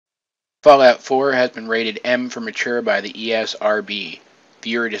Fallout 4 has been rated M for mature by the ESRB.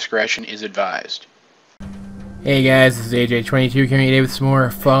 Viewer discretion is advised. Hey guys, this is AJ22 coming today with some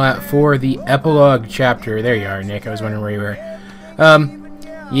more Fallout 4, the Epilogue chapter. There you are, Nick. I was wondering where you were.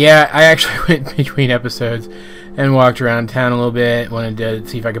 Yeah, I actually went between episodes and walked around town a little bit. Wanted to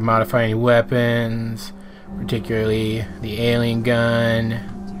see if I could modify any weapons, particularly the alien gun.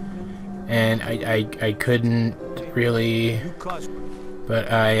 And I couldn't really,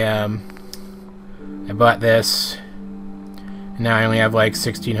 but I bought this. And now I only have like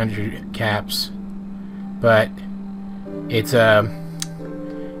 1,600 caps. But it's a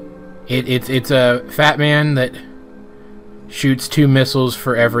fat man that shoots 2 missiles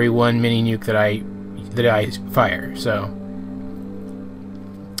for every 1 mini nuke that I fire. So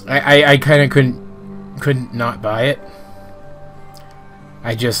I kind of couldn't not buy it.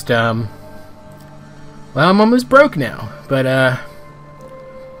 I just well, I'm almost broke now. But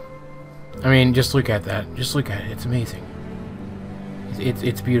I mean, just look at that. Just look at it. It's amazing.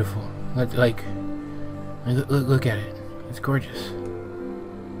 It's beautiful. Look at it. It's gorgeous.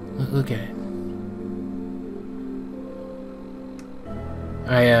 Look at it.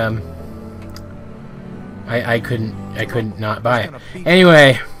 I couldn't not buy it.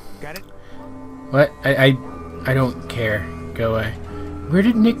 Anyway. What? I don't care. Go away. Where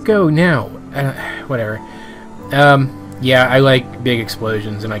did Nick go now? Whatever. Yeah, I like big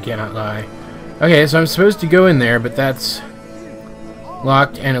explosions and I cannot lie. Okay, so I'm supposed to go in there, but that's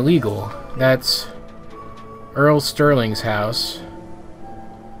locked and illegal. That's Earl Sterling's house.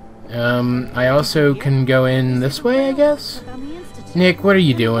 I also can go in this way, I guess? Nick, what are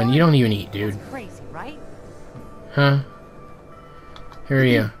you doing? You don't even eat, dude. Huh? Who are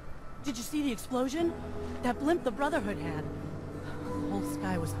you? Did you see the explosion? That blimp the Brotherhood had. The whole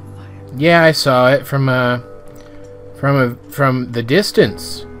sky was on fire. Yeah, I saw it from the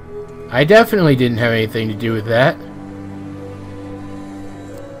distance. I definitely didn't have anything to do with that.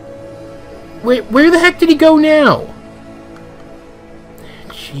 Wait, where the heck did he go now?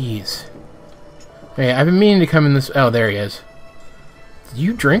 Jeez. Hey, I've been meaning to come in this... Oh, there he is. Did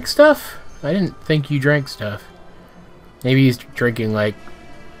you drink stuff? I didn't think you drank stuff. Maybe he's drinking, like...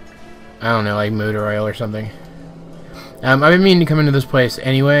 I don't know, like motor oil or something. I've been meaning to come into this place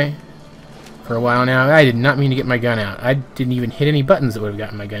anyway. For a while now. I did not mean to get my gun out. I didn't even hit any buttons that would have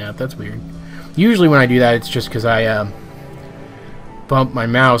gotten my gun out. That's weird. Usually when I do that, it's just because I, bump my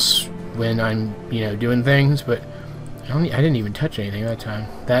mouse when I'm, you know, doing things, but I didn't even touch anything that time.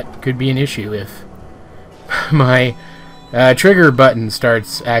 That could be an issue if my trigger button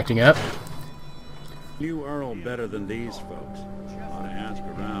starts acting up. You Earl better than these folks. Ought to ask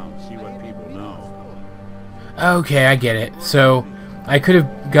around, see what people know. Okay, I get it. So I could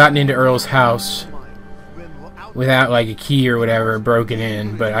have gotten into Earl's house without like a key or whatever broken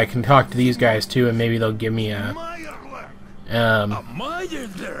in, but I can talk to these guys too, and maybe they'll give me a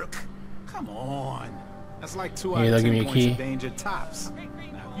Come on. That's like 2 maybe out they'll of give 10 me a points key. of danger tops. Now,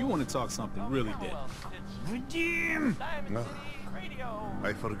 if you want to talk something really dead. Redeem! No.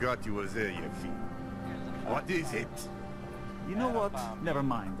 I forgot you were there, Yeffy. What is it? You know what? Never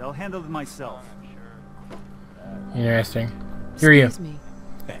mind. I'll handle it myself. Interesting. Who are you? Excuse me.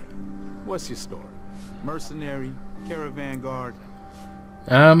 Hey, what's your story? Mercenary? Caravan guard?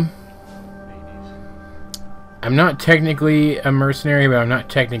 I'm not technically a mercenary, but I'm not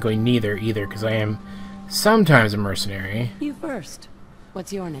technically neither either, because I am sometimes a mercenary. You first.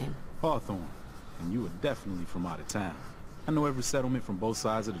 What's your name? Hawthorne. And you are definitely from out of town. I know every settlement from both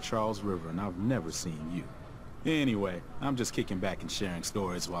sides of the Charles River, and I've never seen you. Anyway, I'm just kicking back and sharing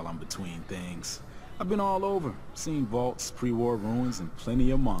stories while I'm between things. I've been all over, seen vaults, pre-war ruins, and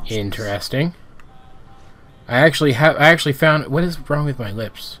plenty of monsters. Interesting. I actually found... What is wrong with my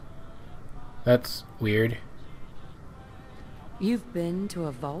lips? That's weird. You've been to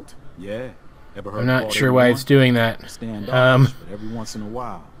a vault? Yeah. Ever heard I'm not of sure why it's doing that. Stand but every once in a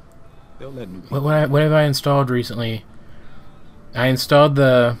while, they'll let me. What have I installed recently? I installed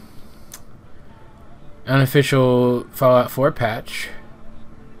the unofficial Fallout 4 patch.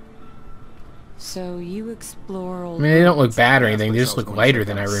 So you explore old... I mean, they don't look bad or anything. They just look lighter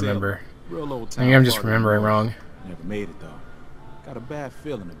than I remember. Real old I think I'm just remembering wrong. Never made it though. Got a bad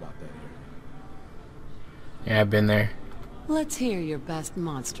feeling about that area. Yeah, I've been there. Let's hear your best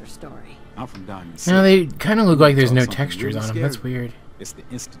monster story. I'm from Diamond City. No, they kind of look like there's no Something textures really on them. That's scary. weird. It's the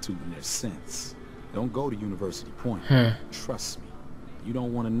Institute in their sense. Don't go to University Point. Huh. Trust me. You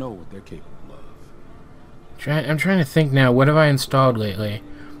don't want to know what they're capable of. I'm trying to think now. What have I installed lately?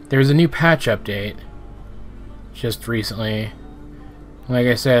 There's a new patch update just recently. Like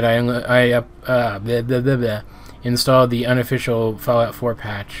I said, I installed the unofficial Fallout 4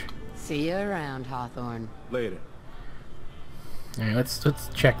 patch. See you around, Hawthorne. Later. Alright, let's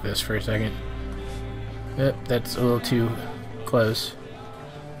check this for a second. Yep, that's a little too close.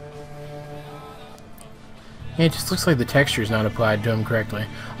 Yeah, it just looks like the texture's not applied to him correctly.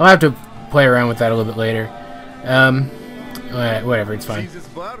 I'll have to play around with that a little bit later. Whatever, it's fine. See this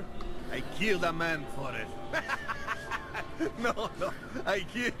bar? I killed a man for it. No, I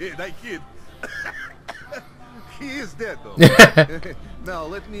kid. He is dead though. Now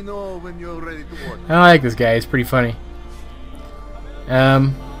let me know when you're ready to work. I like this guy, he's pretty funny.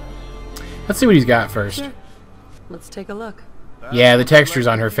 Let's see what he's got first. Sure. Let's take a look. Yeah, the textures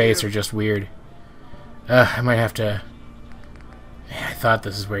on her face are just weird. I might have to... I thought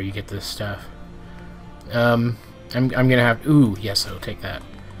this is where you get this stuff. I'm gonna have... Ooh, yes, I'll take that.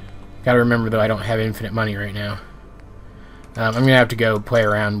 Gotta remember, though, I don't have infinite money right now. I'm gonna have to go play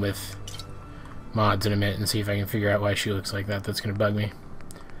around with mods in a minute and see if I can figure out why she looks like that. That's gonna bug me.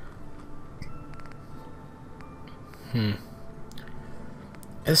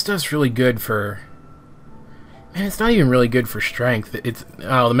 This stuff's really good for... Man, it's not even really good for strength. It's...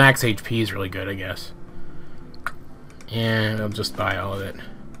 Oh, the max HP is really good, I guess. And I'll just buy all of it.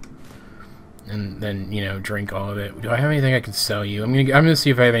 And then, you know, drink all of it. Do I have anything I can sell you? I'm gonna see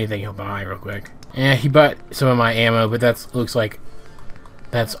if I have anything he'll buy real quick. Yeah, he bought some of my ammo, but that looks like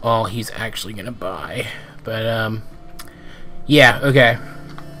that's all he's actually gonna buy. But, yeah, okay.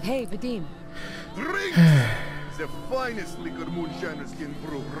 Hey, Vadim. Drinks! The finest liquor moonshiners can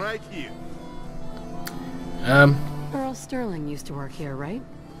brew right here. Earl Sterling used to work here, right?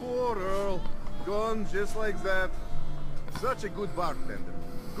 Poor Earl. Gone just like that. Such a good bartender.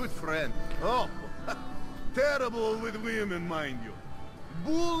 Good friend. Oh, terrible with women, mind you.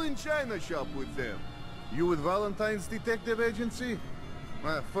 Bull in China shop with them. You with Valentine's Detective Agency?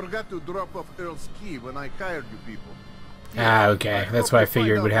 I forgot to drop off Earl's key when I hired you people. Ah, okay. That's what I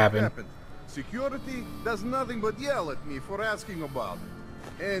figured would happen. Security does nothing but yell at me for asking about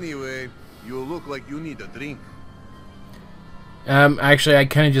it. Anyway, you look like you need a drink. Actually, I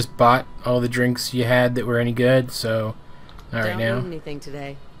kind of just bought all the drinks you had that were any good, so not right now. Don't need anything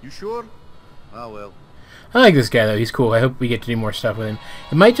today. You sure? Ah, well. I like this guy, though. He's cool. I hope we get to do more stuff with him.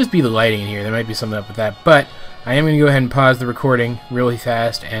 It might just be the lighting in here. There might be something up with that. But I am going to go ahead and pause the recording really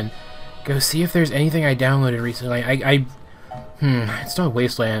fast and go see if there's anything I downloaded recently. I installed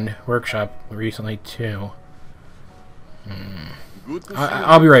Wasteland Workshop recently, too.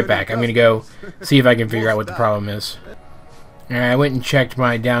 I'll be right back. I'm going to go see if I can figure out what the problem is. Alright, I went and checked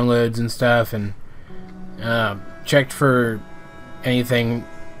my downloads and stuff, and checked for anything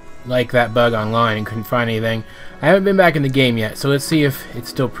like that bug online and couldn't find anything. I haven't been back in the game yet, so let's see if it's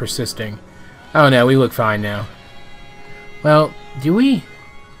still persisting. Oh no, we look fine now. Well, do we?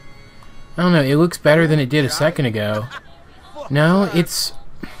 I don't know, it looks better than it did a second ago. No, it's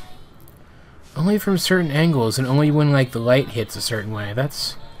only from certain angles and only when like the light hits a certain way.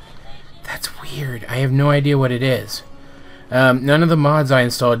 That's weird. I have no idea what it is. None of the mods I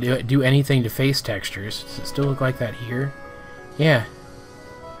installed do anything to face textures. Does it still look like that here? Yeah.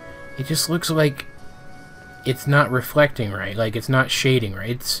 It just looks like it's not reflecting right. Like it's not shading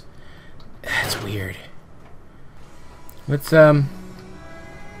right. That's weird. What's like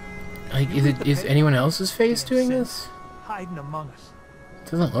is anyone else's face doing this? Hiding among us.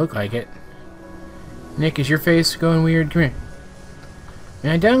 Doesn't look like it. Nick, is your face going weird? Come here.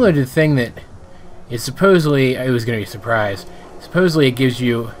 And I downloaded a thing that is supposedly, it was going to be a surprise. Supposedly it gives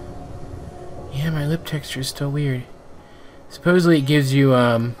you, yeah, my lip texture is still weird. Supposedly it gives you,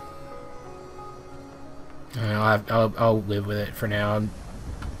 I don't know, I'll live with it for now. It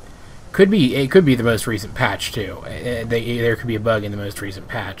could be the most recent patch too. There could be a bug in the most recent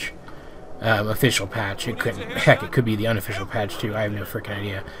patch, official patch. It could be the unofficial patch too. I have no freaking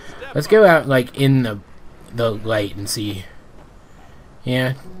idea. Let's go out like in the light and see.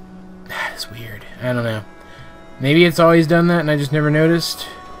 Yeah, that's weird. I don't know. Maybe it's always done that and I just never noticed.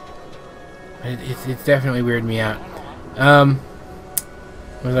 It's definitely weirded me out.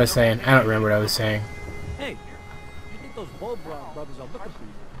 What was I saying? I don't remember what I was saying. Hey, you think those Bull brothers are looking for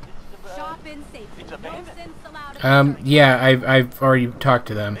you? Shop in safety. No sense allowed. Yeah, I've already talked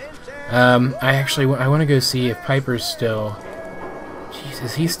to them. I want to go see if Piper's still. Jeez,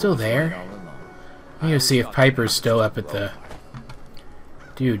 is he still there? I'm gonna see if Piper's still up at the.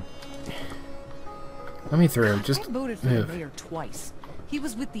 Dude, let me through. Just voted for the mayor twice. He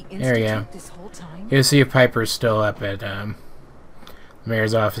was with the there we go. institute this whole time. Gonna see if Piper's still up at the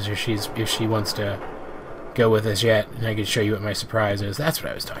mayor's office, or if she wants to go with us yet, and I can show you what my surprise is. That's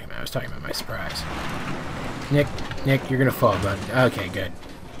what I was talking about. I was talking about my surprise. Nick, you're gonna fall, bud. Okay, good.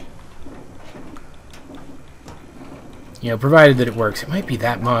 You know, provided that it works. It might be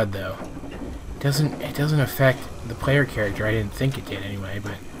that mod though. It doesn't affect the player character. I didn't think it did anyway,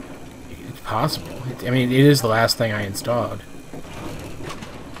 but it's possible. I mean, it is the last thing I installed.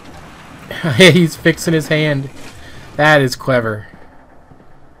 He's fixing his hand. That is clever.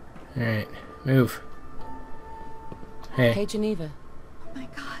 Alright, move. Hey, Geneva. Oh my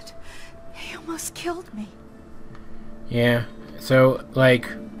god. He almost killed me. Yeah, so, like,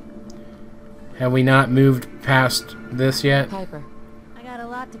 have we not moved past this yet? Piper. I got a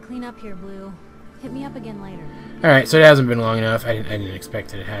lot to clean up here, Blue. Hit me up again later. Alright, so it hasn't been long enough. I didn't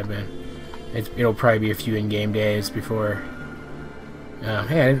expect that it had been. It'll probably be a few in-game days before...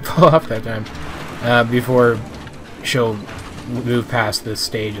 hey, I didn't fall off that time. Before she'll move past this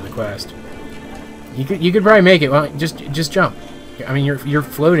stage of the quest. You could probably make it. Well, just jump. I mean, you're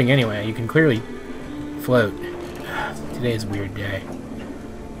floating anyway. You can clearly float. Today is a weird day.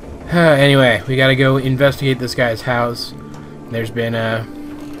 Anyway, we gotta go investigate this guy's house. There's been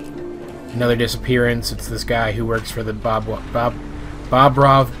another disappearance. It's this guy who works for the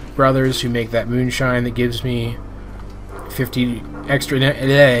Bobrov brothers who make that moonshine that gives me an extra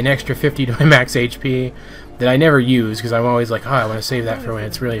 50 to my max HP that I never use because I'm always like, oh, I want to save that for when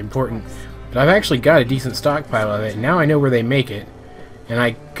it's really important. But I've actually got a decent stockpile of it, and now I know where they make it, and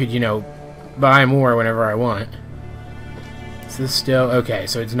I could, you know, buy more whenever I want. Is this still... Okay,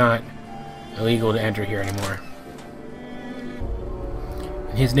 so it's not illegal to enter here anymore.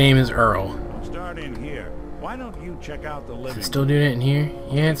 And his name is Earl. Start in here. Why don't you check out the living? Is it still doing it in here?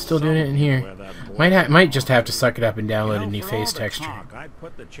 Yeah, it's still doing it in here. Might just have to suck it up and download a new face texture. I'd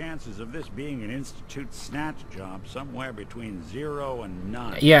put the chances of this being an Institute snatch job somewhere between 0 and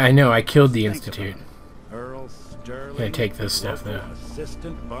none. Yeah, I know. I killed the Institute. Earl Sterling. I'm gonna take this stuff though.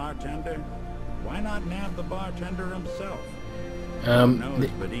 Assistant bartender. Why not nab the bartender himself?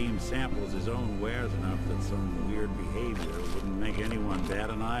 Vadim samples his own wares enough that some weird behavior wouldn't make anyone bat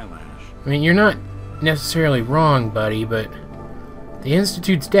an eyelash. I mean, you're not necessarily wrong, buddy, but the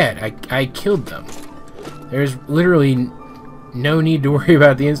Institute's dead. I killed them. There's literally no need to worry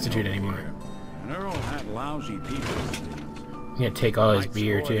about the Institute anymore. And Earl had lousy people. I'm gonna take all his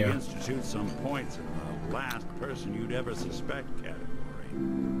beer too. The Institute some points in the last person you'd ever suspect category.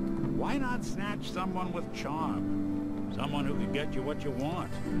 Why not snatch someone with charm? Someone who could get you what you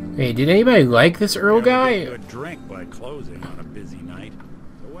want. Hey, did anybody like this Earl guy? Get you a drink by closing on a busy night.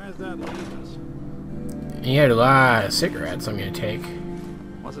 So where's that leave us? He had a lot of cigarettes I'm gonna take.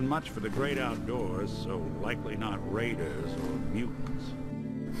 Wasn't much for the great outdoors, so likely not raiders or mutants.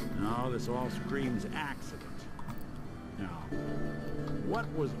 No, this all screams accident. Now, what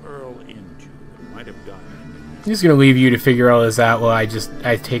was Earl into that might have gotten him? I'm just gonna leave you to figure all this out while I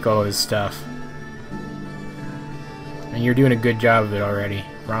take all his stuff. And you're doing a good job of it already.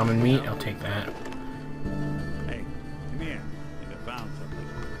 Ramen meat, I'll take that. Hey, come here. I think I found something.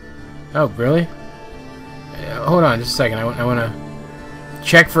 Oh, really? Hold on, just a second. I want to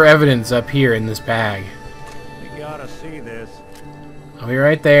check for evidence up here in this bag. You gotta see this. I'll be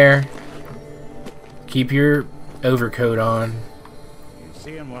right there. Keep your overcoat on. You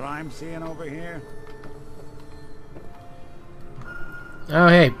seeing what I'm seeing over here? Oh,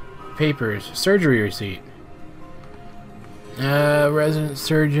 hey, papers. Surgery receipt. Resident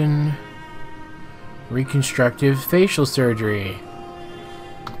surgeon. Reconstructive facial surgery.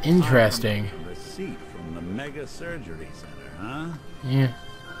 Interesting. Receipt from the Mega Surgery Center, huh? Yeah.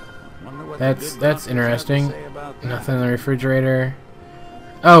 That's interesting. Nothing in the refrigerator.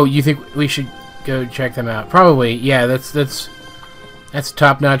 Oh, you think we should go check them out? Probably. Yeah, that's a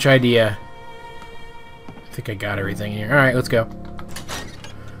top-notch idea. I think I got everything here. All right, let's go.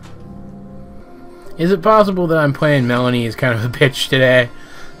 Is it possible that I'm playing Melanie as kind of a bitch today?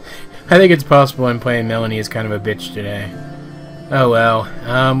 I think it's possible I'm playing Melanie as kind of a bitch today. Oh well.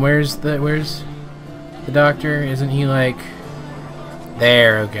 Where's the doctor? Isn't he like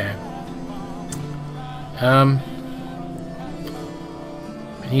there? Okay. I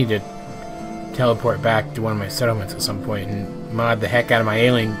need to teleport back to one of my settlements at some point and mod the heck out of my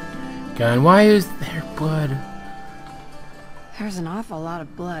alien gun. Why is there blood? There's an awful lot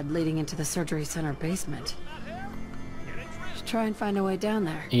of blood leading into the surgery center basement. Should try and find a way down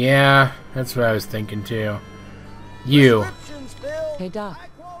there. Yeah, that's what I was thinking too. You. Hey, Doc.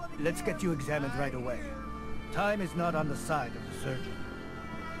 Let's get you examined right away. Time is not on the side of the surgeon.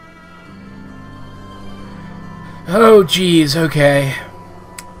 Oh, geez, okay.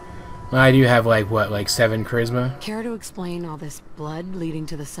 Well, I do have, like, what, like 7 charisma? Care to explain all this blood leading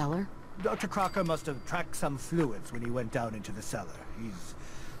to the cellar? Dr. Crocker must have tracked some fluids when he went down into the cellar. He's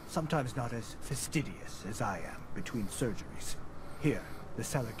sometimes not as fastidious as I am between surgeries. Here, the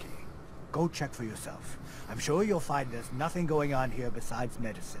cellar key. go check for yourself. I'm sure you'll find there's nothing going on here besides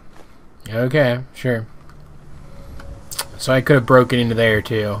medicine. Okay, sure. So I could have broken into there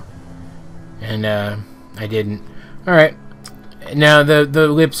too, and I didn't. All right. Now the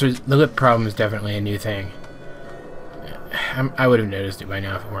lip problem is definitely a new thing. I would have noticed it by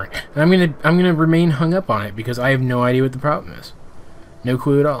now if it weren't. And I'm gonna remain hung up on it because I have no idea what the problem is. No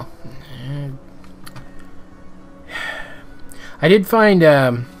clue at all. I did find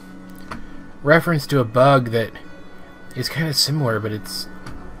reference to a bug that is kind of similar, but it's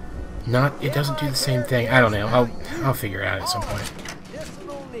not. It doesn't do the same thing. I don't know. I'll figure it out at some point.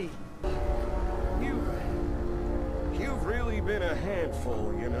 You've really been a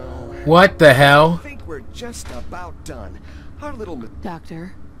handful, you know. What the hell? I think we're just about done. Our little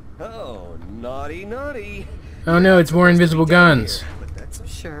Doctor? Oh, naughty, naughty. Oh no, it's more invisible guns.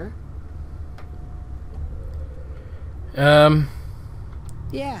 Sure.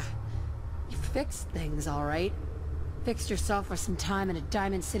 Yeah. You fixed things, all right. Fixed yourself for some time in a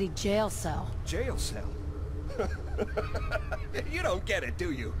Diamond City jail cell. Jail cell? You don't get it,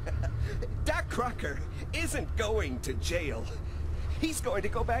 do you? Doc Crocker isn't going to jail. He's going to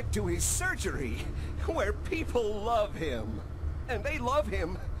go back to his surgery, where people love him. And they love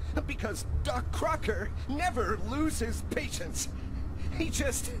him because Doc Crocker never loses patience. He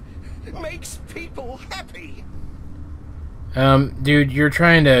just makes people happy. Dude, you're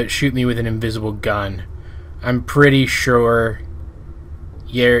trying to shoot me with an invisible gun. I'm pretty sure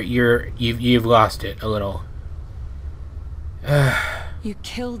you've lost it a little. You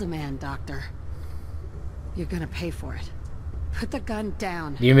killed a man, Doctor. You're gonna pay for it. Put the gun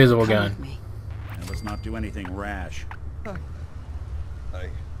down. The invisible Come gun. with me. And let's not do anything rash.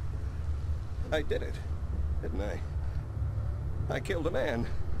 I did it, didn't I? I killed a man.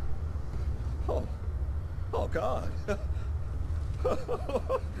 Oh God.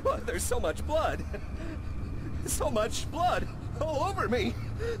 There's so much blood. So much blood all over me.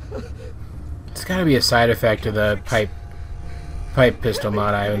 It's gotta be a side effect of the pipe pistol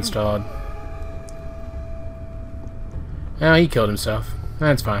mod I installed. Oh, he killed himself.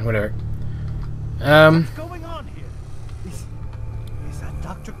 That's fine, whatever. What's going on here? Is that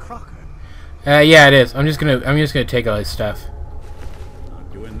Dr. Crocker? Yeah, it is. I'm just gonna take all his stuff.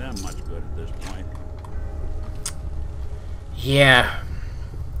 Not doing them much good at this point. Yeah.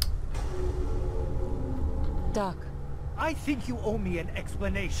 Doc. I think you owe me an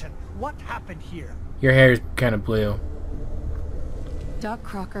explanation. What happened here? Your hair's kind of blue. Doc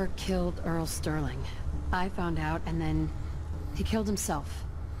Crocker killed Earl Sterling. I found out, and then he killed himself.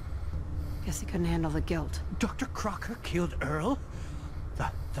 Guess he couldn't handle the guilt. Dr. Crocker killed Earl?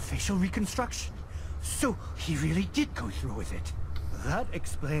 The facial reconstruction? So he really did go through with it. That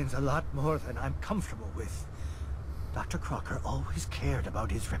explains a lot more than I'm comfortable with. Dr. Crocker always cared about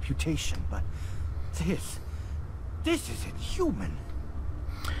his reputation, but this is inhuman.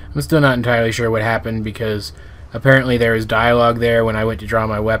 I'm still not entirely sure what happened because apparently there was dialogue there when I went to draw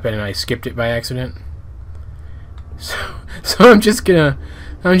my weapon and I skipped it by accident. So I'm just gonna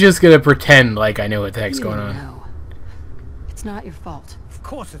pretend like I know what the heck's going on. No. It's not your fault. Of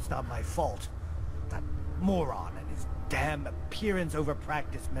course it's not my fault. That moron and his damn appearance over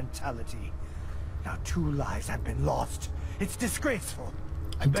practice mentality. Now 2 lives have been lost. It's disgraceful.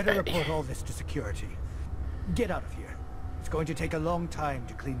 I better report all this to security. Get out of here. It's going to take a long time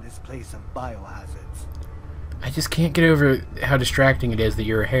to clean this place of biohazards. I just can't get over how distracting it is that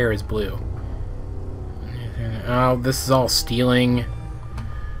your hair is blue. Oh, this is all stealing.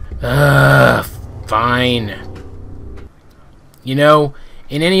 Fine. You know,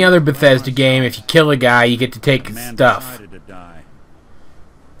 in any other Bethesda game, if you kill a guy, you get to take his stuff.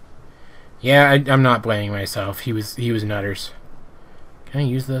 Yeah, I'm not blaming myself. He was nutters. Can I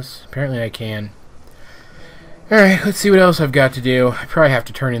use this? Apparently I can. Alright, let's see what else I've got to do. I probably have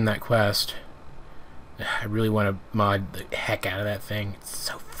to turn in that quest. I really want to mod the heck out of that thing. It's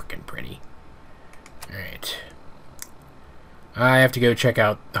so freaking pretty. Alright. I have to go check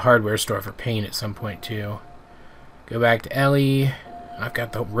out the hardware store for paint at some point, too. Go back to Ellie. I've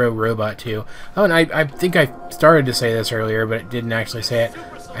got the robot, too. Oh, and I think I started to say this earlier, but it didn't actually say it.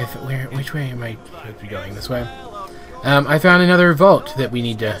 Which way am I supposed to be going? This way? I found another vault that we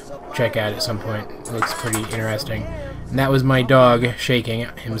need to check out at some point. It looks pretty interesting. And that was my dog shaking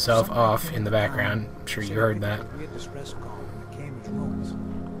himself off in the background. I'm sure you heard that.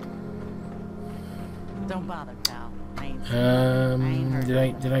 Don't bother, pal.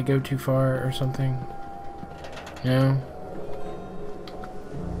 Did I go too far or something? No?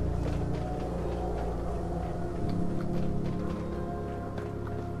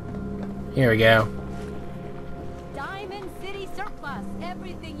 Here we go. Diamond City Surplus.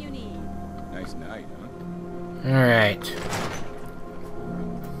 Everything you need. Alright.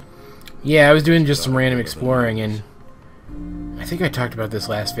 Yeah, I was doing just some random exploring, and I think I talked about this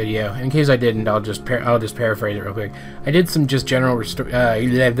last video. In case I didn't, I'll just paraphrase it real quick. I did some just general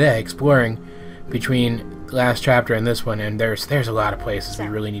exploring between last chapter and this one, and there's a lot of places we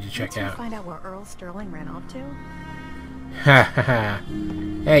really need to check out. Find out where Earl Sterling ran off to? Ha ha ha.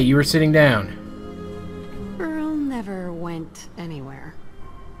 Hey, you were sitting down. Earl never went anywhere.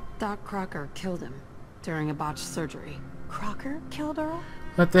 Doc Crocker killed him during a botched surgery. Crocker killed Earl?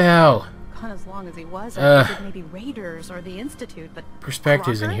 What the hell? Gone as long as he was, I figured maybe Raiders or the Institute, but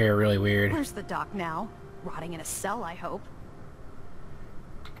Perspectives Crocker? in here are really weird. Where's the doc now? Rotting in a cell, I hope.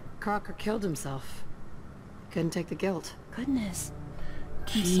 Crocker killed himself. Couldn't take the guilt. Goodness.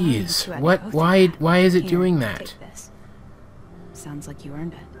 Jeez, what? Why is it doing that? Take this. Sounds like you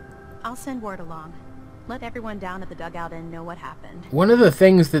earned it. I'll send word along. Let everyone down at the dugout and know what happened. One of the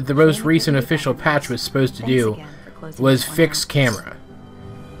things that the most recent official patch was supposed to do was fix camera.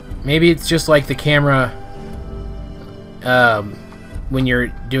 Maybe it's just like the camera when you're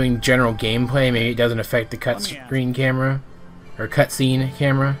doing general gameplay, maybe it doesn't affect the cutscreen camera or cutscene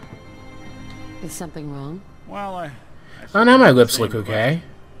camera. Is something wrong? Well, Oh, now my lips look okay.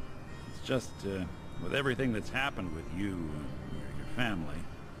 It's just, with everything that's happened with you and your family,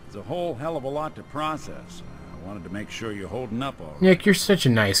 it's a whole hell of a lot to process. I wanted to make sure you're holding up all right. Nick, you're such a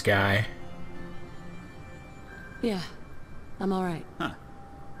nice guy. Yeah, I'm alright. Huh.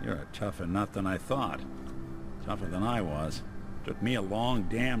 You're a tougher nut than I thought. Tougher than I was. Took me a long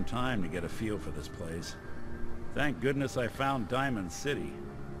damn time to get a feel for this place. Thank goodness I found Diamond City.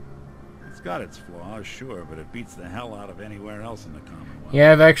 It's got its flaws, sure, but it beats the hell out of anywhere else in the Commonwealth.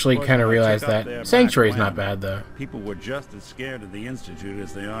 Yeah, I've actually kind of realized that. Sanctuary's not bad, though. People were just as scared of the Institute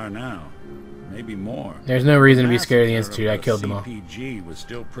as they are now. Maybe more. There's no reason to be scared of the Institute. I killed them all. CPG was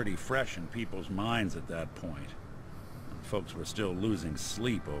still pretty fresh in people's minds at that point. Folks were still losing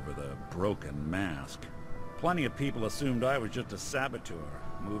sleep over the broken mask. Plenty of people assumed I was just a saboteur,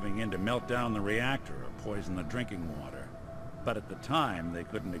 moving in to melt down the reactor or poison the drinking water. But at the time, they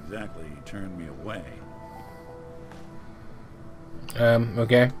couldn't exactly turn me away.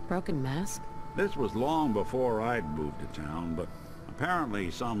 Okay. Broken mask? This was long before I'd moved to town, but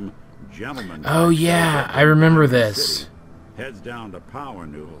apparently some gentleman... Oh yeah, I remember this. Heads down to Power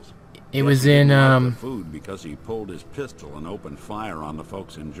Noodles. It was in, food because he pulled his pistol and opened fire on the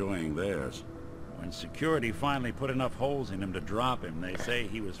folks enjoying theirs. When security finally put enough holes in him to drop him, they say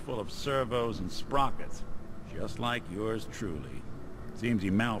he was full of servos and sprockets. Just like yours truly. Seems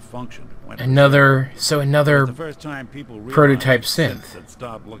he malfunctioned. Another the first time people prototype synth had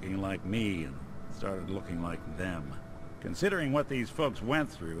stopped looking like me and started looking like them. Considering what these folks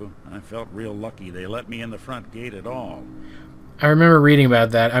went through, I felt real lucky they let me in the front gate at all. I remember reading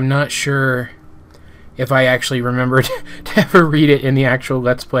about that. I'm not sure if I actually remembered to ever read it in the actual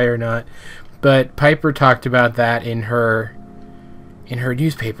Let's Play or not, but Piper talked about that in her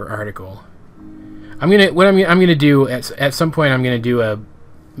newspaper article. I'm gonna do at some point. I'm gonna do a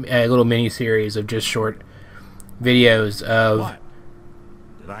little mini series of just short videos of. What?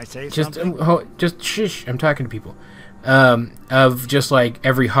 Did I say something? Just shush. I'm talking to people. Of just like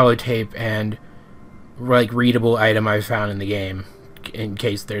every holotape and like readable item I've found in the game, in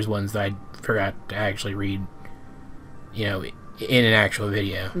case there's ones that I forgot to actually read. You know, in an actual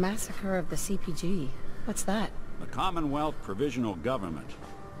video. Massacre of the CPG. What's that? The Commonwealth Provisional Government.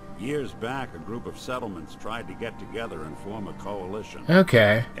 Years back, a group of settlements tried to get together and form a coalition.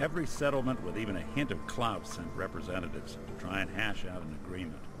 Okay. Every settlement with even a hint of clout sent representatives to try and hash out an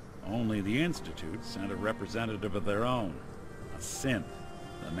agreement. Only the Institute sent a representative of their own. A synth.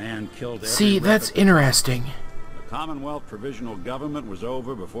 The man killed every See, that's interesting. The Commonwealth Provisional Government was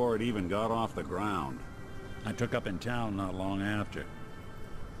over before it even got off the ground. I took up in town not long after.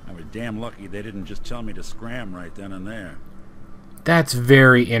 I was damn lucky they didn't just tell me to scram right then and there. That's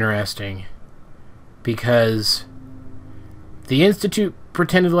very interesting, because the Institute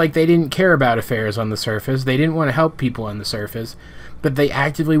pretended like they didn't care about affairs on the surface. They didn't want to help people on the surface, but they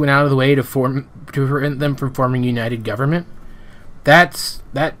actively went out of the way to prevent them from forming united government. That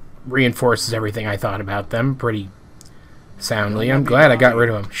reinforces everything I thought about them pretty soundly. I'm glad I got rid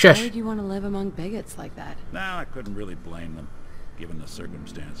of them. Shush. Why would you want to live among bigots like that? No, I couldn't really blame them, given the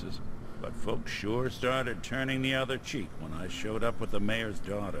circumstances. But folks sure started turning the other cheek when I showed up with the mayor's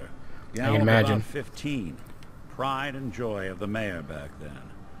daughter. I can imagine. About 15. Pride and joy of the mayor back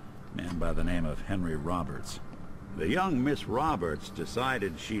then. Man by the name of Henry Roberts. The young Miss Roberts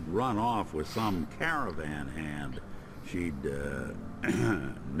decided she'd run off with some caravan hand she'd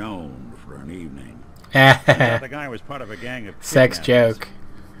known for an evening. The guy was part of a gang of sex joke.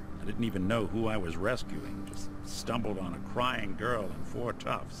 I didn't even know who I was rescuing. Just stumbled on a crying girl and 4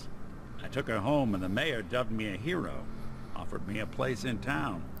 toughs. I took her home and the mayor dubbed me a hero, offered me a place in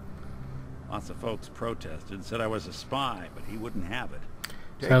town. Lots of folks protested, said I was a spy, but he wouldn't have it.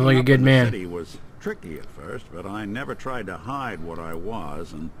 Sounds like a good man. The city was tricky at first, but I never tried to hide what I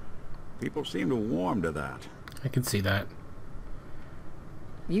was, and people seemed to warm to that. I can see that.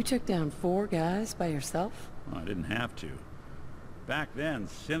 You took down 4 guys by yourself? Well, I didn't have to. Back then,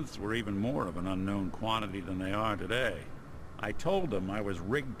 synths were even more of an unknown quantity than they are today. I told them I was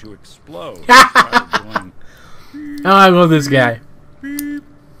rigged to explode. Oh, I love this guy. Beep.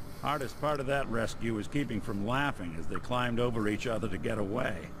 Hardest part of that rescue was keeping from laughing as they climbed over each other to get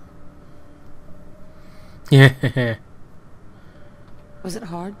away. Yeah. Was it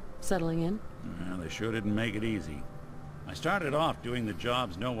hard settling in? Well, they sure didn't make it easy. I started off doing the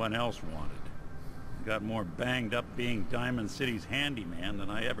jobs no one else wanted. I got more banged up being Diamond City's handyman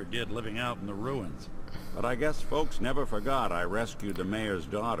than I ever did living out in the ruins. But I guess folks never forgot I rescued the mayor's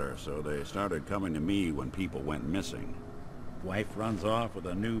daughter, so they started coming to me when people went missing. Wife runs off with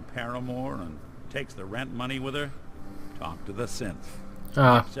a new paramour and takes the rent money with her. Talk to the synth.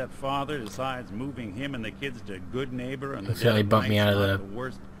 Upset father decides moving him and the kids to Good Neighbor, and the Certainly bumped me out of the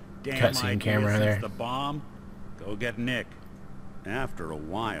worst cutscene camera there. The bomb. Go get Nick. After a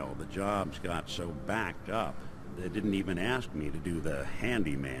while, the jobs got so backed up they didn't even ask me to do the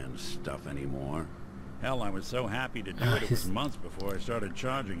handyman stuff anymore. Hell, I was so happy to do it. It was months before I started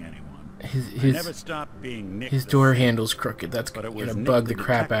charging anyone. I never stopped being Nick. His door handle's crooked. That's gonna bug the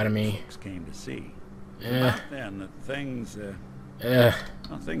crap out of me. Came to see. About then, things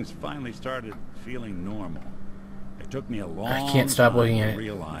finally started feeling normal. It took me a long I can't stop looking at to it.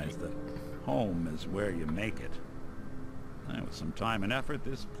 realize that home is where you make it. And with some time and effort,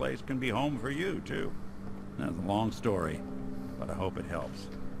 this place can be home for you too. That's a long story, but I hope it helps.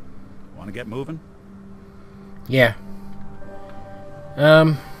 Want to get moving? Yeah.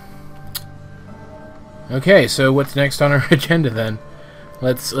 Okay, so what's next on our agenda then?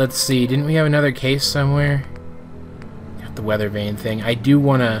 Let's see. Didn't we have another case somewhere? Got the weather vane thing. I do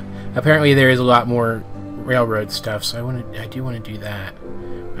want to. Apparently, there is a lot more railroad stuff, so I do want to do that.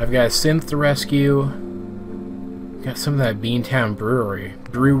 I've got a synth to rescue. Got some of that Beantown brewery.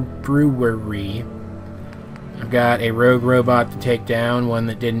 I've got a rogue robot to take down, one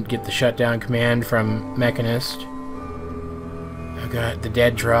that didn't get the shutdown command from Mechanist. I've got the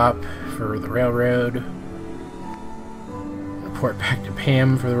dead drop for the railroad. Report back to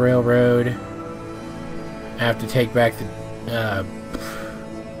Pam for the railroad. I have to take back the...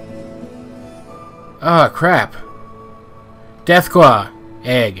 Oh, crap. Deathclaw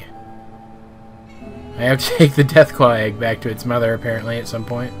egg. I have to take the Deathclaw egg back to its mother, apparently, at some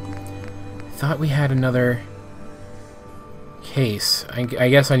point. I thought we had another case. I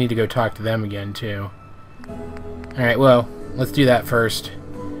guess I need to go talk to them again, too. Alright, well, let's do that first.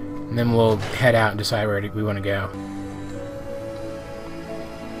 And then we'll head out and decide where we want to go.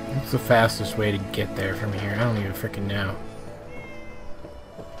 What's the fastest way to get there from here? I don't even freaking know.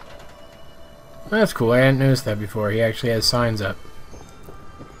 That's cool. I hadn't noticed that before. He actually has signs up.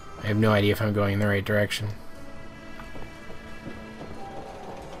 I have no idea if I'm going in the right direction.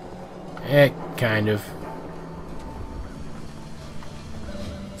 Kind of.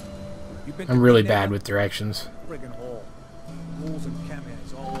 I'm really bad with directions.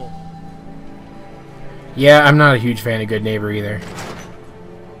 Yeah, I'm not a huge fan of Good Neighbor either.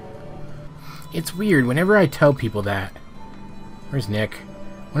 It's weird, whenever I tell people that... Where's Nick?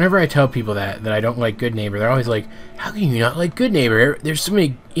 Whenever I tell people that I don't like Good Neighbor, they're always like, how can you not like Good Neighbor? There's so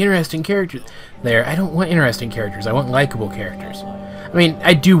many interesting characters there. I don't want interesting characters. I want likable characters. I mean,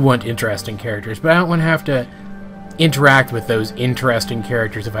 I do want interesting characters, but I don't want to have to interact with those interesting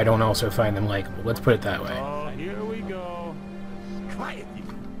characters if I don't also find them likable. Let's put it that way. Oh, here we go. Quiet.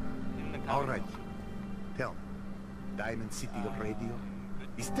 All right. Tell me, Diamond City Radio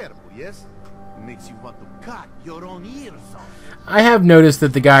is terrible, yes? Makes you want to cut your own ears off. I have noticed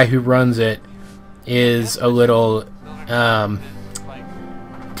that the guy who runs it is a little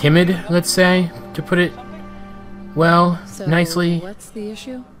timid, let's say, to put it So, nicely. What's the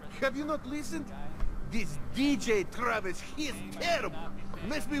issue? Have you not listened? This DJ Travis, he's terrible.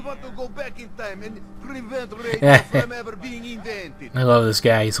 Makes me want to go back in time and prevent radio from ever being invented. I love this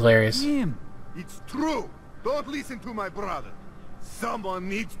guy. He's hilarious. It's true. Don't listen to my brother. Someone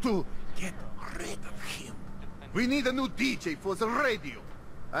needs to get rid of him. We need a new DJ for the radio.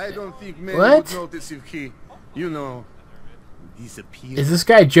 I don't think many would notice if he, you know, disappeared. Is this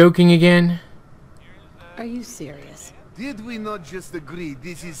guy joking again? Are you serious? Did we not just agree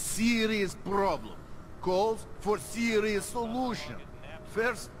this is serious problem? Calls for serious solution.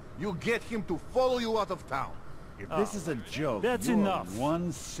 First, you get him to follow you out of town. If this is a joke, That's you're enough.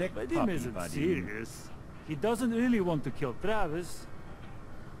 one sick But him puppy, isn't buddy. serious. He doesn't really want to kill Travis.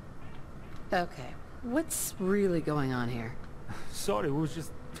 Okay, what's really going on here? Sorry, we was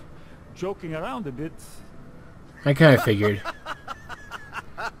just joking around a bit. I kind of figured.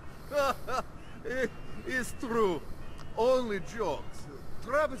 It's true. Only jokes.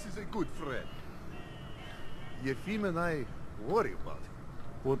 Travis is a good friend. Yefim and I worry about him.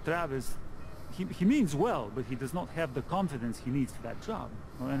 Well, Travis, he means well, but he does not have the confidence he needs for that job,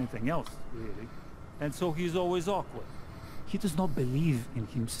 or anything else, really. And so he's always awkward. He does not believe in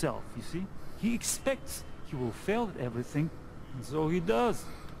himself, you see? He expects he will fail at everything, and so he does.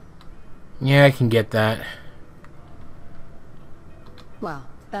 Yeah, I can get that. Well,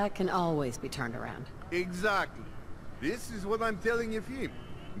 that can always be turned around. Exactly. This is what I'm telling Yefim.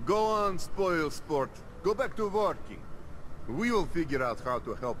 Go on, spoil sport. Go back to working. We will figure out how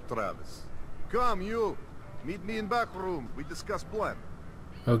to help Travis. Come, you. Meet me in back room. We discuss plan.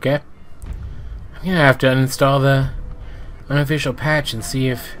 Okay. I'm gonna have to uninstall the unofficial patch and see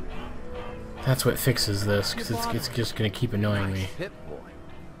if that's what fixes this, because it's just gonna keep annoying me.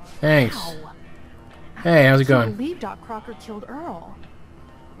 Thanks. Hey, how's it going? I can't believe Doc Crocker killed Earl.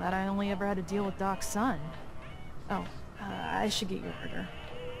 Glad I only ever had to deal with Doc's son. Oh, I should get your order.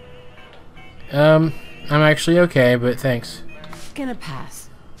 I'm actually okay, but thanks. Gonna pass.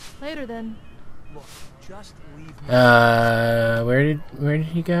 Later then. Look, just leave me. Where did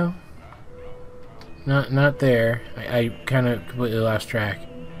he go? Not there. I kind of completely lost track.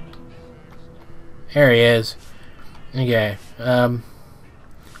 There he is. Okay.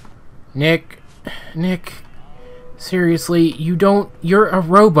 Nick, seriously, you're a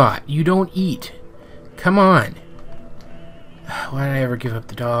robot. You don't eat. Come on. Why did I ever give up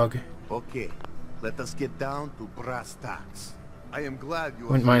the dog? Okay, let us get down to brass tacks. I am glad you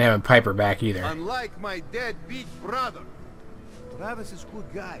Wouldn't mind having Piper back either. Unlike my deadbeat brother. Travis is a good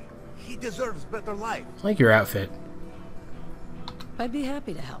guy. He deserves better life. I like your outfit. I'd be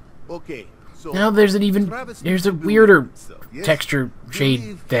happy to help. Okay, so Now there's a weirder texture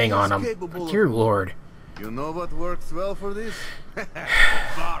shade thing on him. Dear Lord. You know what works well for this?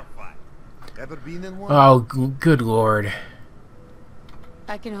 Bar fight. Ever been in one? Oh, good Lord.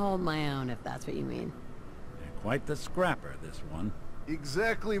 I can hold my own if that's what you mean. Quite the scrapper, this one.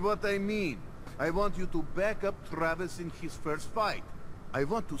 Exactly what I mean. I want you to back up Travis in his first fight. I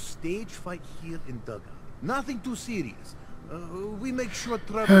want to stage fight here in dugout. Nothing too serious. We make sure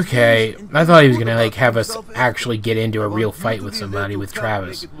Travis... Okay, I thought he was gonna like have us actually get into a real fight with somebody with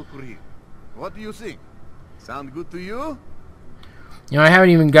Travis. What do you think? Sound good to you? You know, I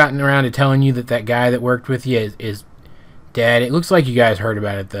haven't even gotten around to telling you that that guy that worked with you is dead. It looks like you guys heard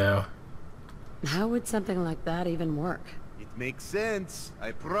about it, though. How would something like that even work? It makes sense,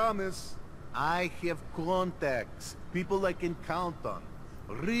 I promise. I have contacts, people I can count on.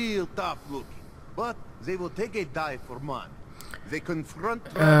 Real tough looking. But they will take a dive for money. They confront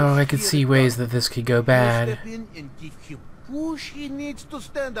Travis. Oh, I could see ways that this could go bad. Step in and give him push he needs to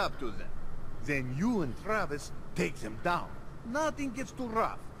stand up to them. Then you and Travis take them down. Nothing gets too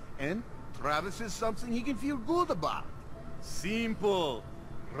rough. And Travis is something he can feel good about. Simple,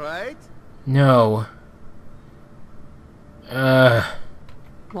 right? No.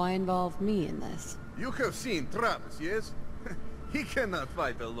 Why involve me in this? You have seen Travis, yes? He cannot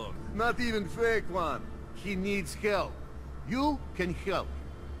fight alone. Not even fake one. He needs help. You can help.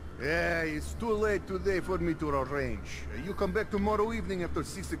 Yeah, it's too late today for me to arrange. You come back tomorrow evening after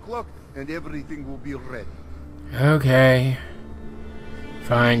 6 o'clock and everything will be ready. Okay.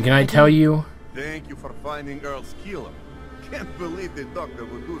 Fine, can I tell you? Thank you for finding Earl's killer. Can't believe the doctor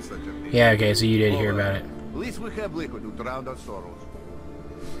would do such a thing. Yeah, okay, so you did hear about it. At least we have liquid to drown our sorrows.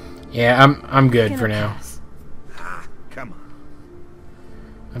 Yeah, I'm good for now. Ah, come on.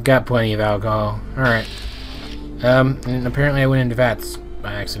 I've got plenty of alcohol. Alright. And apparently I went into VATS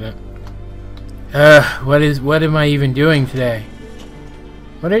by accident. What am I even doing today?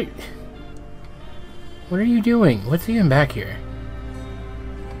 What are you doing? What's even back here?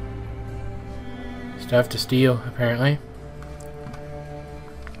 Stuff to steal, apparently.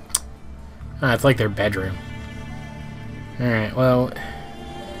 Ah, it's like their bedroom. Alright, well...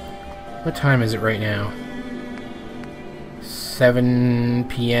 What time is it right now? 7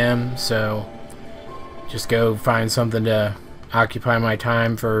 p.m., so... Just go find something to occupy my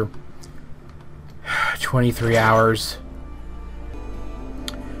time for 23 hours.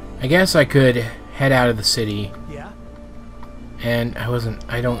 I guess I could head out of the city. Yeah? And I was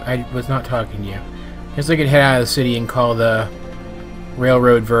not talking to you. I guess I could head out of the city and call the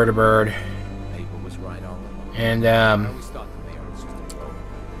railroad vertibird. And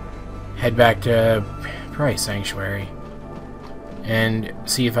head back to Christ, Sanctuary. And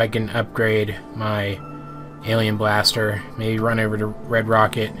see if I can upgrade my alien blaster. Maybe run over to Red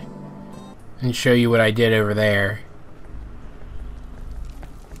Rocket and show you what I did over there.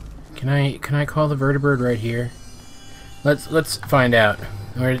 Can I call the vertibird right here? Let's find out.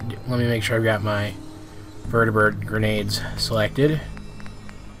 Let me make sure I've got my vertibird grenades selected.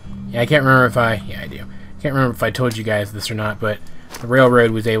 Yeah, I can't remember if I... Yeah, I do. I can't remember if I told you guys this or not, but the railroad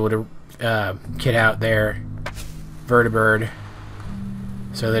was able to kit out their vertibird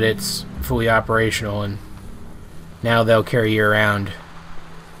so that it's fully operational, and now they'll carry you around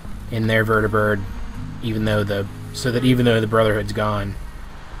in their vertibird, even though the Brotherhood's gone.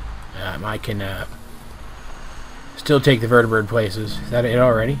 I can still take the vertibird places. Is that it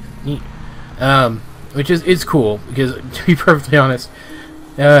already? Neat. Which is cool, because to be perfectly honest,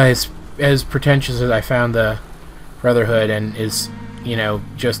 as pretentious as I found the Brotherhood, and as, you know,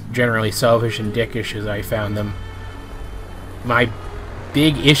 just generally selfish and dickish as I found them, my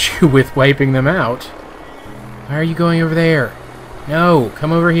big issue with wiping them out... Why are you going over there? No,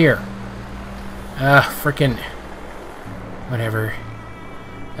 come over here. Frickin'... Whatever.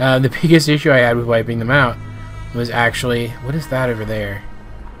 The biggest issue I had with wiping them out was actually... What is that over there?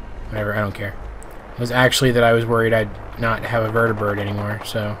 Whatever, I don't care. It was actually that I was worried I'd not have a vertibird anymore,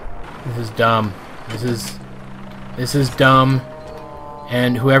 so... This is dumb. This is dumb.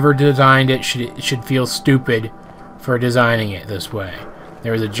 And whoever designed it should feel stupid for designing it this way.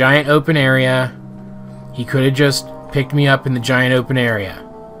 There was a giant open area. He could have just picked me up in the giant open area.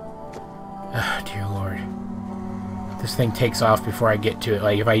 Oh, dear Lord. This thing takes off before I get to it.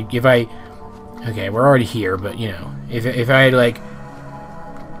 Like, if I... Okay, we're already here, but, you know. If I had, like...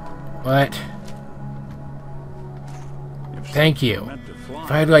 What? Thank you.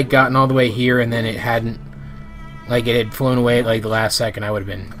 If I had, like, gotten all the way here and then it hadn't... Like, it had flown away at, like, the last second, I would have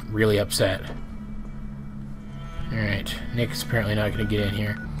been really upset. Alright. Nick's apparently not going to get in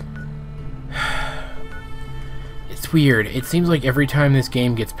here. It's weird. It seems like every time this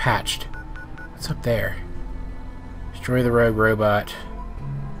game gets patched. What's up there? Destroy the rogue robot.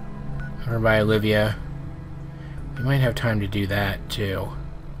 Over by Olivia. We might have time to do that, too.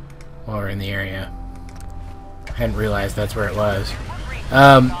 While we're in the area. I hadn't realized that's where it was.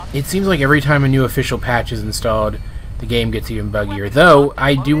 It seems like every time a new official patch is installed, the game gets even buggier. Though,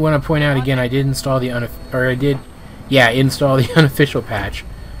 I do want to point out again, I did install the install the unofficial patch.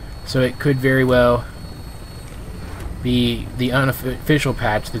 So it could very well be the unofficial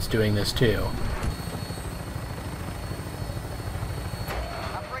patch that's doing this too.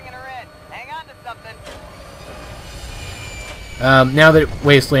 I'm bringing her in. Hang on to something. Now that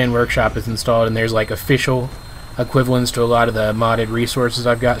Wasteland Workshop is installed and there's like official equivalents to a lot of the modded resources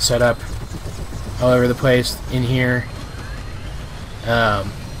I've got set up all over the place in here, I'd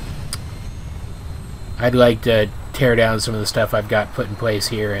like to tear down some of the stuff I've got put in place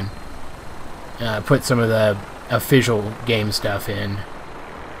here and put some of the official game stuff in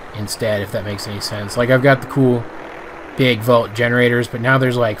instead, if that makes any sense. Like, I've got the cool big vault generators, but now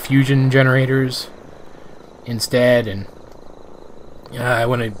there's like fusion generators instead, and I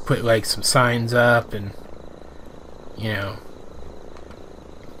want to put like some signs up and, you know,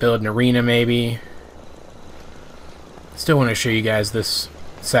 build an arena maybe. Still want to show you guys this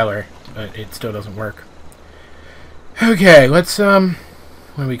cellar, but it still doesn't work. Okay, let's what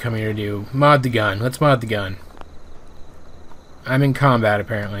are we coming here to do? Mod the gun. Let's mod the gun. I'm in combat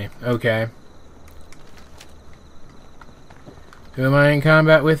apparently. Okay. Who am I in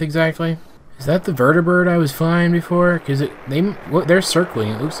combat with exactly? Is that the vertibird I was flying before? Because they're circling.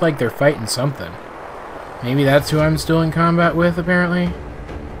 It looks like they're fighting something. Maybe that's who I'm still in combat with, apparently.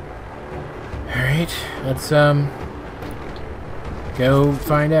 Alright, let's, go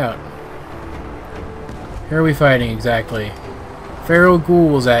find out. Who are we fighting, exactly? Feral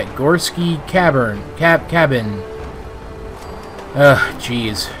ghouls at Gorski Cabin. Ugh,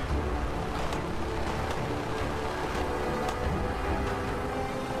 jeez.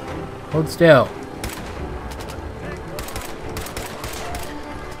 Hold still.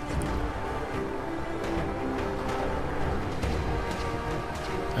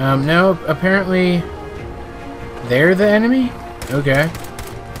 No, apparently they're the enemy? Okay.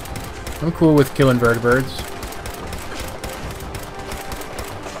 I'm cool with killing vertibirds.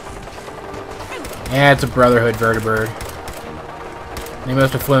 Yeah, it's a Brotherhood vertibird. They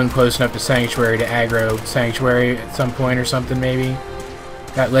must have flown close enough to Sanctuary to aggro Sanctuary at some point or something, maybe.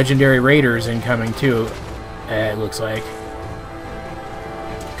 Got legendary raiders incoming, too, it looks like.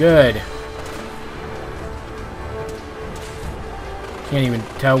 Good. Can't even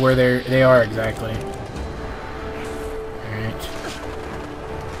tell where they are exactly. Alright.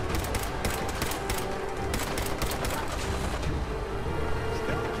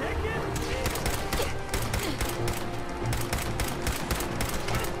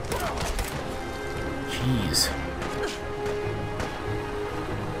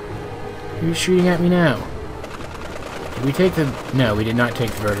 Who's shooting at me now? Did we take the... No, we did not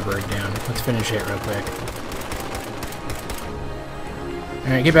take the vertebrate down. Let's finish it real quick.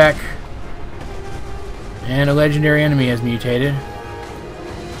 Alright, get back. And a legendary enemy has mutated.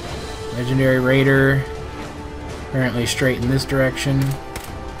 Legendary raider. Apparently straight in this direction.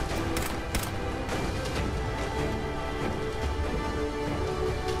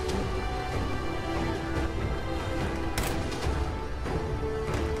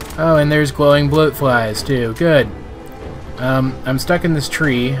 Oh, and there's glowing bloatflies too. Good. I'm stuck in this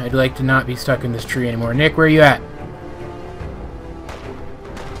tree. I'd like to not be stuck in this tree anymore. Nick, where are you at?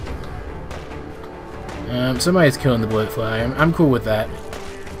 Somebody's killing the bloatfly. I'm cool with that.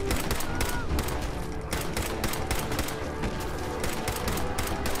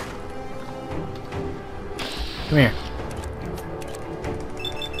 Come here.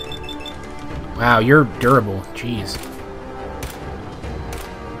 Wow, you're durable. Jeez.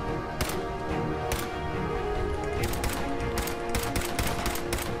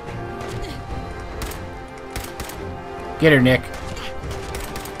 Get her, Nick.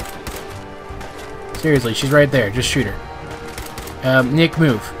 Seriously, she's right there. Just shoot her. Nick,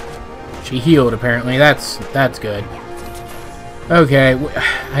 move. She healed, apparently. That's good. Okay,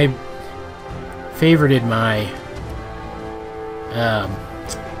 I favorited my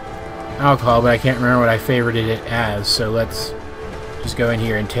alcohol, but I can't remember what I favorited it as, so let's just go in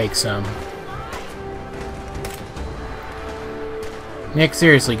here and take some. Nick,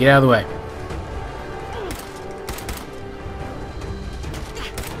 seriously, get out of the way.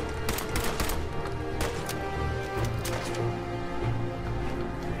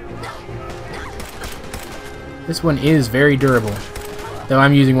 This one is very durable, though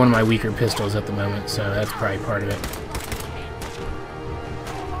I'm using one of my weaker pistols at the moment, so that's probably part of it.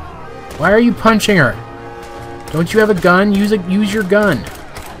 Why are you punching her? Don't you have a gun? Use your gun.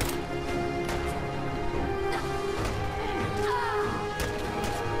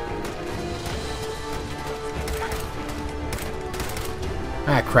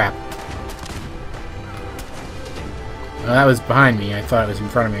 Ah, crap. Oh, that was behind me. I thought it was in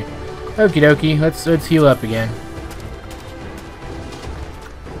front of me. Okie dokie, let's heal up again.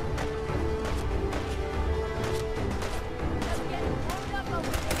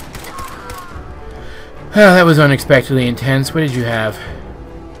 Oh, that was unexpectedly intense. What did you have?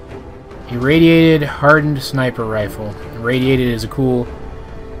 Irradiated hardened sniper rifle. Irradiated is a cool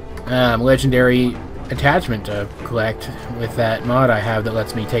legendary attachment to collect with that mod I have that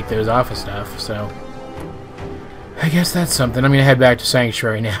lets me take those off of stuff, so I guess that's something. I'm gonna head back to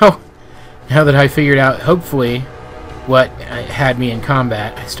Sanctuary now. Now that I figured out, hopefully, what had me in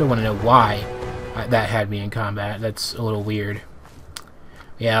combat. I still want to know why that had me in combat. That's a little weird.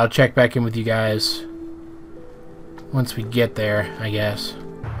 Yeah, I'll check back in with you guys once we get there, I guess.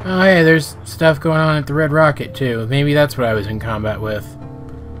 Oh, hey, there's stuff going on at the Red Rocket, too. Maybe that's what I was in combat with.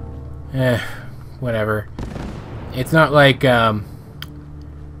 Whatever. It's not like, the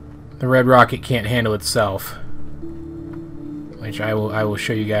Red Rocket can't handle itself. Which I will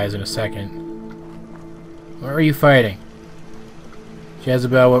show you guys in a second. What were you fighting?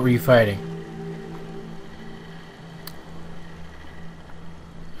 Jezebel, what were you fighting?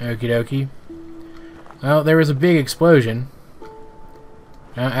 Okie dokie. Well, there was a big explosion.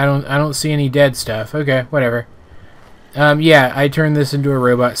 I don't see any dead stuff. Okay, whatever. Yeah, I turned this into a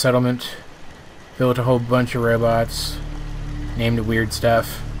robot settlement. Built a whole bunch of robots. Named it weird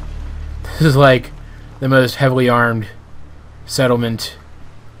stuff. This is like the most heavily armed settlement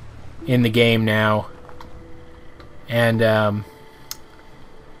in the game now. And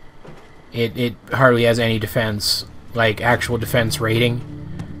it hardly has any defense, like actual defense rating.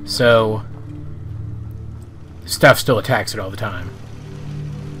 So stuff still attacks it all the time.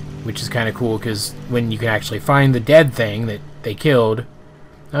 Which is kind of cool, because when you can actually find the dead thing that they killed...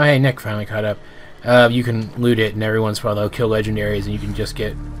 Oh, hey, Nick finally caught up. You can loot it, and every once in a while they'll kill legendaries, and you can just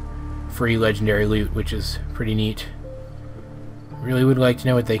get free legendary loot, which is pretty neat. Really would like to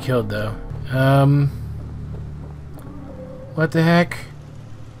know what they killed, though. What the heck?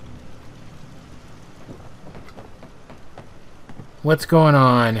 What's going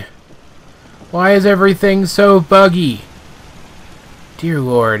on? Why is everything so buggy? Dear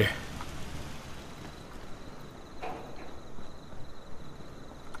Lord.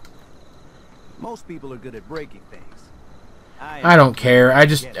 Most people are good at breaking things. I don't care. I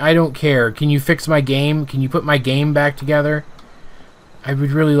don't care. Can you fix my game? Can you put my game back together? I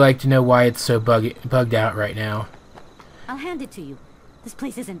would really like to know why it's so bugged out right now. I'll hand it to you. This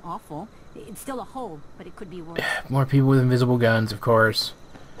place isn't awful. It's still a hole, but it could be worse. More people with invisible guns, of course.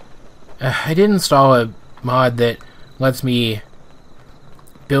 I did install a mod that lets me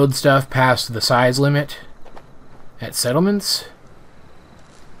build stuff past the size limit at settlements?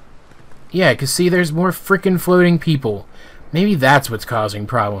 Yeah, because see, there's more frickin' floating people. Maybe that's what's causing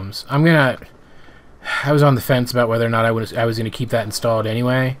problems. I was on the fence about whether or not I was going to keep that installed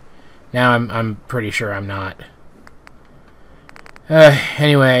anyway. Now I'm pretty sure I'm not.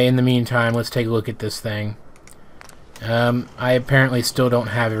 Anyway, in the meantime, let's take a look at this thing. I apparently still don't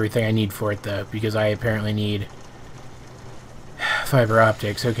have everything I need for it, though, because I apparently need fiber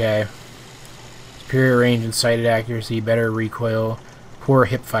optics. Okay. Superior range and sighted accuracy, better recoil, poor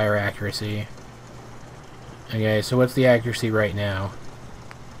hipfire accuracy. Okay, so what's the accuracy right now?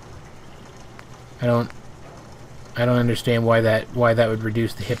 I don't understand why that would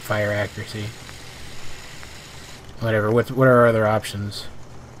reduce the hipfire accuracy. Whatever. What are our other options?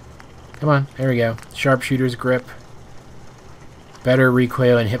 Come on, there we go. Sharpshooter's grip. Better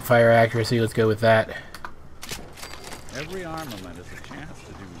recoil and hipfire accuracy. Let's go with that. Every armament is a chance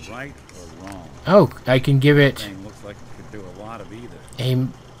to do right or wrong. Oh, I can give it This thing looks like it could do a lot of either. a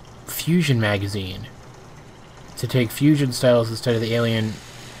fusion magazine to take fusion styles instead of the alien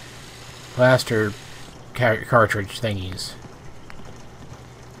blaster cartridge thingies.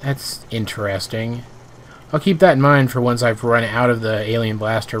 That's interesting. I'll keep that in mind for once I've run out of the alien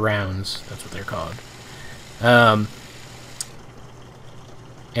blaster rounds. That's what they're called.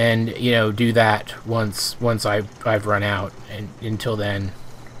 And you know, do that once I've run out, and until then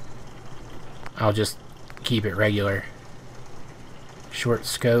I'll just keep it regular. Short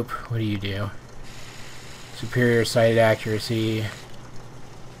scope, what do you do? Superior sighted accuracy,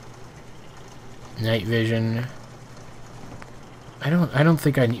 night vision. I don't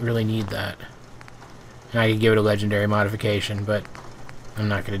think I really need that. And I could give it a legendary modification, but I'm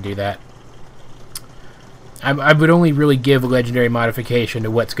not going to do that. I would only really give a legendary modification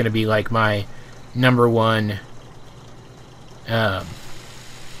to what's going to be like my #1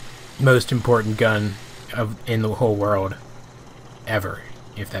 most important gun in the whole world ever,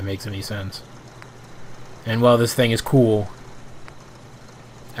 if that makes any sense. And while this thing is cool,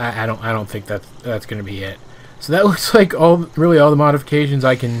 I don't think that's going to be it. So that looks like really all the modifications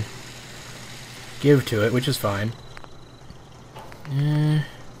I can give to it, which is fine.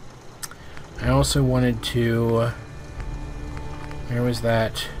 I also wanted to... Where was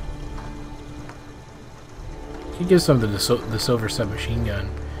that? You can give some to the silver submachine gun.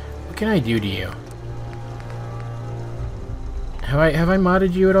 What can I do to you? Have I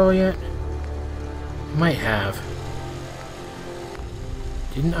modded you at all yet? I might have.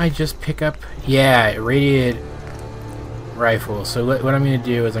 Didn't I just pick up... Yeah, irradiated rifle. So what I'm going to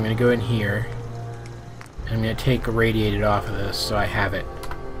do is I'm going to go in here. And I'm going to take irradiated off of this so I have it.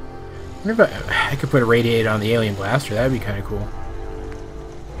 I wonder if I could put irradiated on the alien blaster. That would be kind of cool.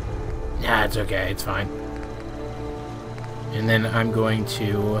 Nah, it's okay. It's fine. And then I'm going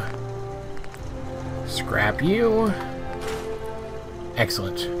to scrap you.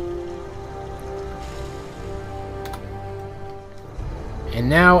 Excellent. And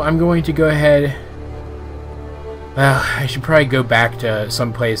now I'm going to go ahead... Well, I should probably go back to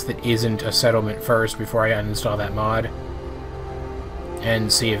some place that isn't a settlement first before I uninstall that mod.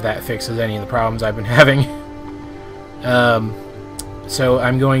 And see if that fixes any of the problems I've been having. So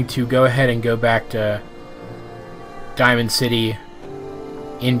I'm going to go ahead and go back to Diamond City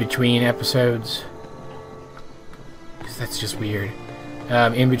in between episodes. Because that's just weird.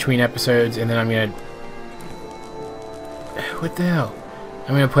 In between episodes, and then I'm going to... What the hell?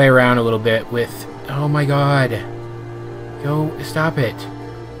 I'm going to play around a little bit with... Oh my god. Go, stop it.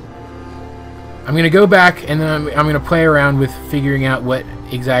 I'm going to go back, and then I'm going to play around with figuring out what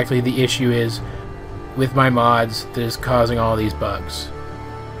exactly the issue is with my mods that is causing all these bugs.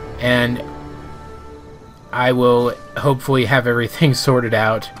 And I will hopefully have everything sorted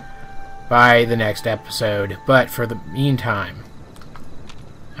out by the next episode. But for the meantime,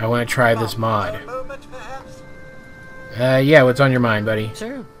 I want to try this mod. Yeah, what's on your mind, buddy?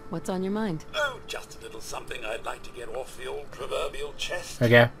 Sure. What's on your mind? Oh, just a little something I'd like to get off the old proverbial chest.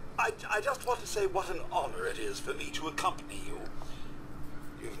 Okay. I just want to say what an honor it is for me to accompany you.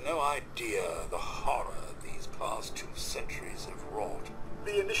 You've no idea the horror these past 2 centuries have wrought.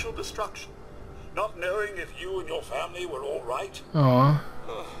 The initial destruction. Not knowing if you and your family were all right. Aww.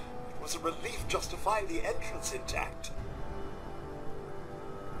 It was a relief just to find the entrance intact.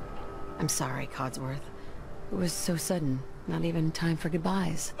 I'm sorry, Codsworth. It was so sudden. Not even time for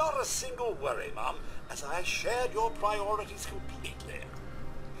goodbyes. Not a single worry, Mum, as I shared your priorities completely.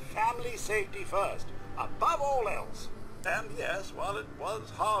 Family safety first, above all else. And yes, while it was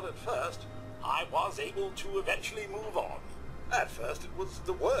hard at first, I was able to eventually move on. At first it was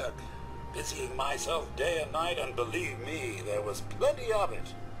the work. busying myself day and night, and believe me, there was plenty of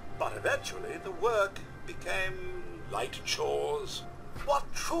it. But eventually the work became light chores.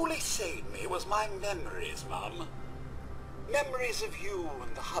 What truly saved me was my memories, Mum. Memories of you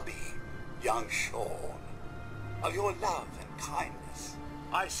and the hubby, young Sean. Of your love and kindness.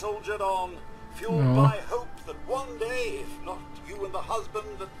 I soldiered on, fueled by hope that one day, if not you and the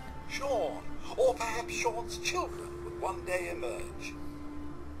husband, that Sean, or perhaps Sean's children, would one day emerge.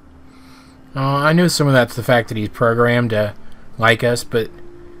 I know some of that's the fact that he's programmed to like us, but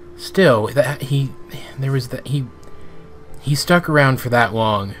still, that he stuck around for that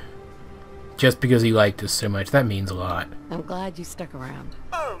long just because he liked us so much. That means a lot. I'm glad you stuck around.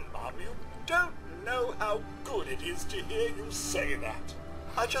 Oh, Mum, you don't know how good it is to hear you say that.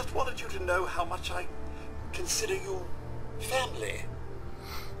 I just wanted you to know how much I consider you family.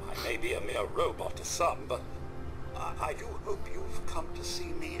 I may be a mere robot to some, but I do hope you've come to see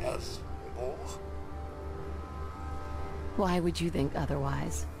me as more. Why would you think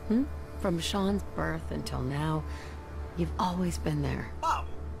otherwise? From Sean's birth until now, you've always been there. Mum,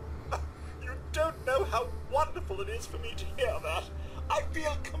 you don't know how wonderful it is for me to hear that. I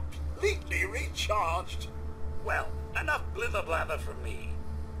feel completely recharged. Well, enough blither-blather from me.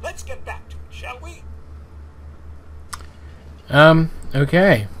 Let's get back to it, shall we?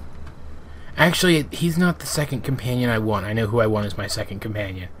 Okay. Actually, he's not the second companion I want. I know who I want as my second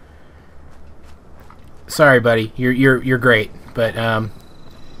companion. Sorry, buddy. You're great, but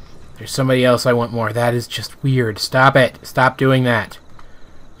there's somebody else I want more. That is just weird. Stop it. Stop doing that.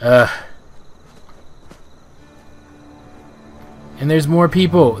 And there's more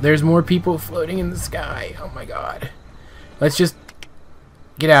people. There's more people floating in the sky. Oh my god. Let's just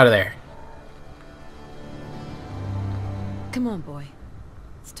get out of there. Come on, boy.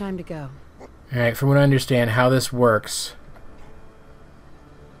 It's time to go. Alright, from what I understand, how this works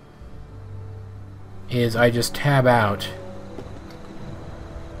is I just tab out.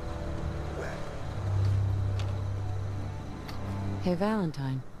 Hey,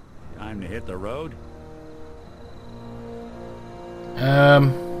 Valentine. Time to hit the road?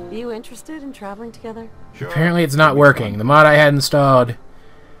 You interested in traveling together? Sure. Apparently it's not working. The mod I had installed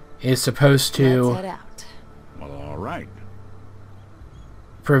is supposed to Let's head out. Well, all right.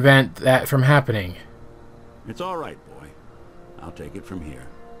 prevent that from happening. It's all right, boy. I'll take it from here.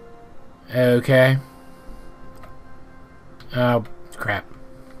 Okay. Oh, crap.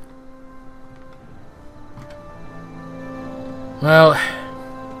 Well,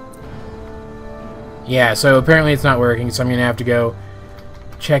 yeah, so apparently it's not working, so I'm going to have to go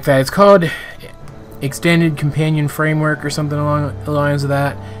check that. It's called Extended Companion Framework or something along the lines of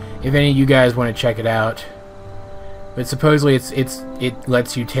that, if any of you guys want to check it out. But supposedly it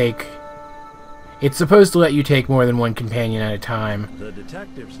lets you take... It's supposed to let you take more than one companion at a time. The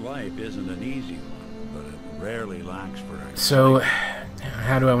detective's life isn't an easy one, but it rarely lacks for excitement. So,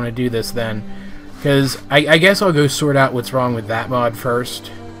 how do I want to do this then? Because I guess I'll go sort out what's wrong with that mod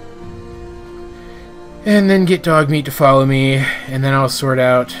first. And then get Dogmeat to follow me, and then I'll sort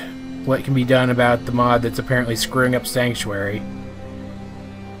out what can be done about the mod that's apparently screwing up Sanctuary.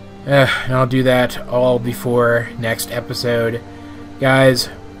 And I'll do that all before next episode. Guys,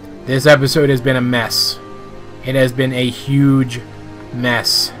 this episode has been a mess. It has been a huge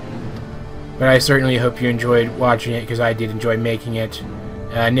mess. But I certainly hope you enjoyed watching it, because I did enjoy making it.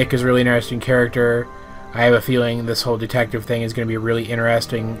 Nick is a really interesting character. I have a feeling this whole detective thing is going to be a really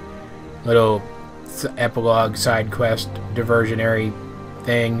interesting little epilogue side quest diversionary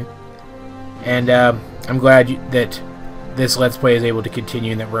thing. And I'm glad that this Let's Play is able to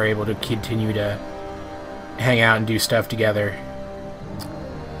continue, and that we're able to continue to hang out and do stuff together.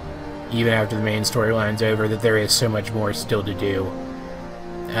 Even after the main storyline's over, that there is so much more still to do.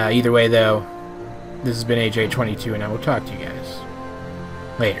 Either way, though, this has been AJ22, and I will talk to you guys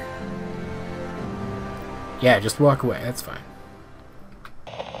later. Yeah, just walk away. That's fine.